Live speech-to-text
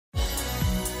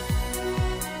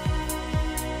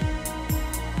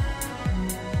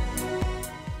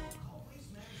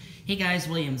Hey guys,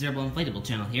 William Zerble Inflatable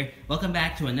Channel here. Welcome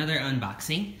back to another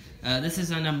unboxing. This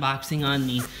is an unboxing on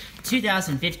the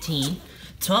 2015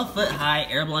 12-foot high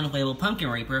airborne inflatable pumpkin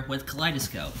reaper with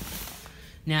Kaleidoscope.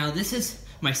 Now this is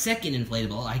my second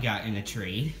inflatable I got in a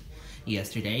trade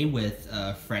yesterday with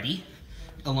Freddie,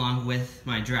 along with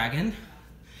my dragon.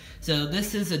 So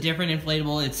this is a different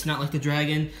inflatable. It's not like the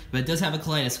dragon, but it does have a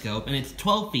kaleidoscope, and it's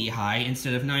 12 feet high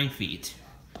instead of 9 feet.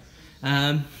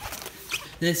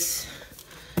 This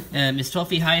is 12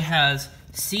 feet high, has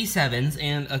C7s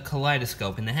and a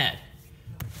kaleidoscope in the head.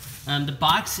 The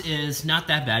box is not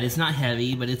that bad. It's not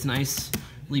heavy, but it's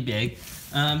nicely big.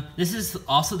 This is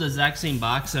also the exact same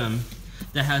box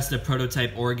that has the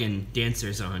prototype organ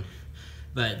dancers on,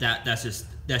 but that's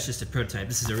just a prototype.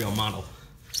 This is a real model.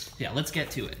 Yeah, let's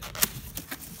get to it.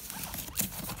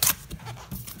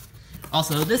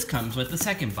 Also, this comes with the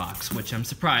second box, which I'm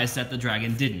surprised that the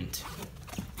dragon didn't.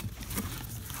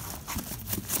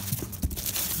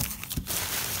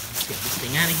 Let's get this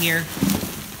thing out of here.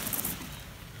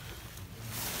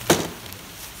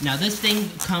 Now this thing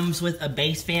comes with a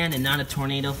base fan and not a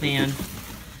tornado fan,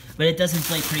 but it does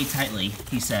inflate pretty tightly,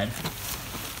 he said.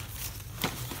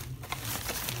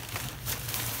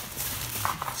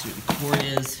 Let's see what the cord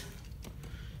is.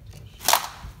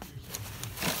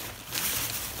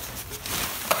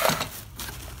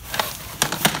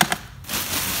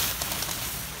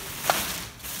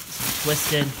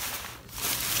 Twisted.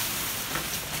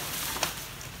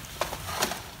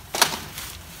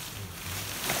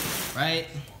 Right?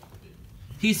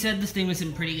 He said this thing was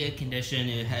in pretty good condition.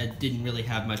 It didn't really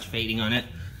have much fading on it.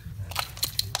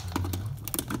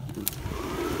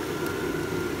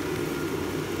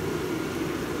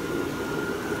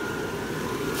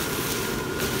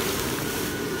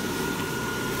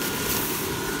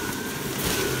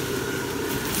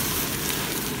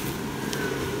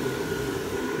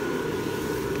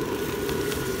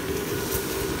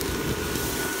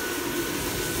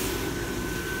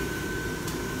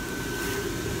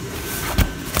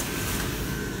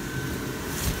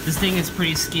 This thing is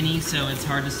pretty skinny, so it's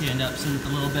hard to stand up a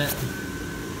little bit.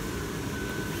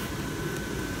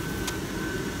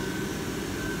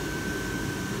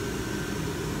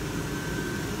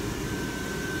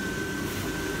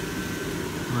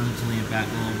 I'm going to lean it back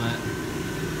a little bit.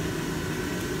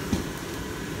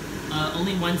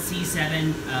 Only one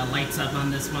C7 lights up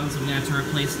on this one, so I'm going to have to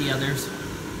replace the others.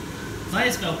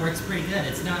 Kaleidoscope works pretty good.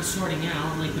 It's not shorting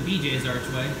out like the BJ's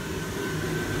archway.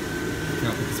 I'll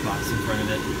put this box in front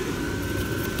of it.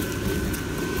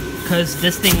 Because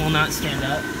this thing will not stand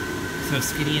up. So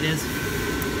skinny it is.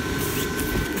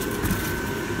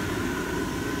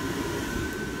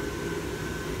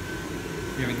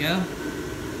 There we go.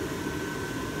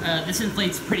 This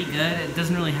inflates pretty good. It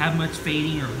doesn't really have much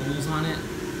fading or holes on it.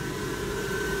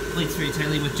 Inflates very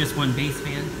tightly with just one base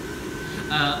fan.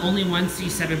 Only one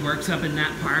C7 works up in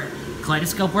that part.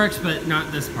 Kaleidoscope works, but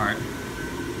not this part.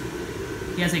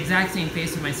 He has the exact same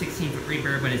face with my 16-foot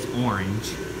Reaper, but it's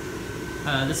orange.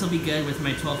 This will be good with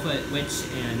my 12-foot Witch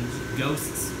and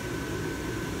Ghosts.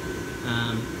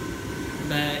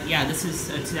 But yeah, this is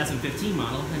a 2015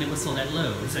 model, and it was sold at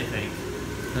Lowe's, I think.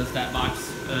 Does that box,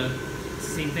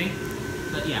 same thing?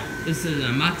 But yeah, this is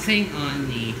an unboxing on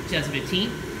the 2015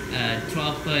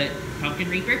 12-foot Pumpkin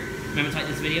Reaper. Remember to like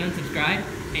this video and subscribe.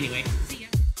 Anyway.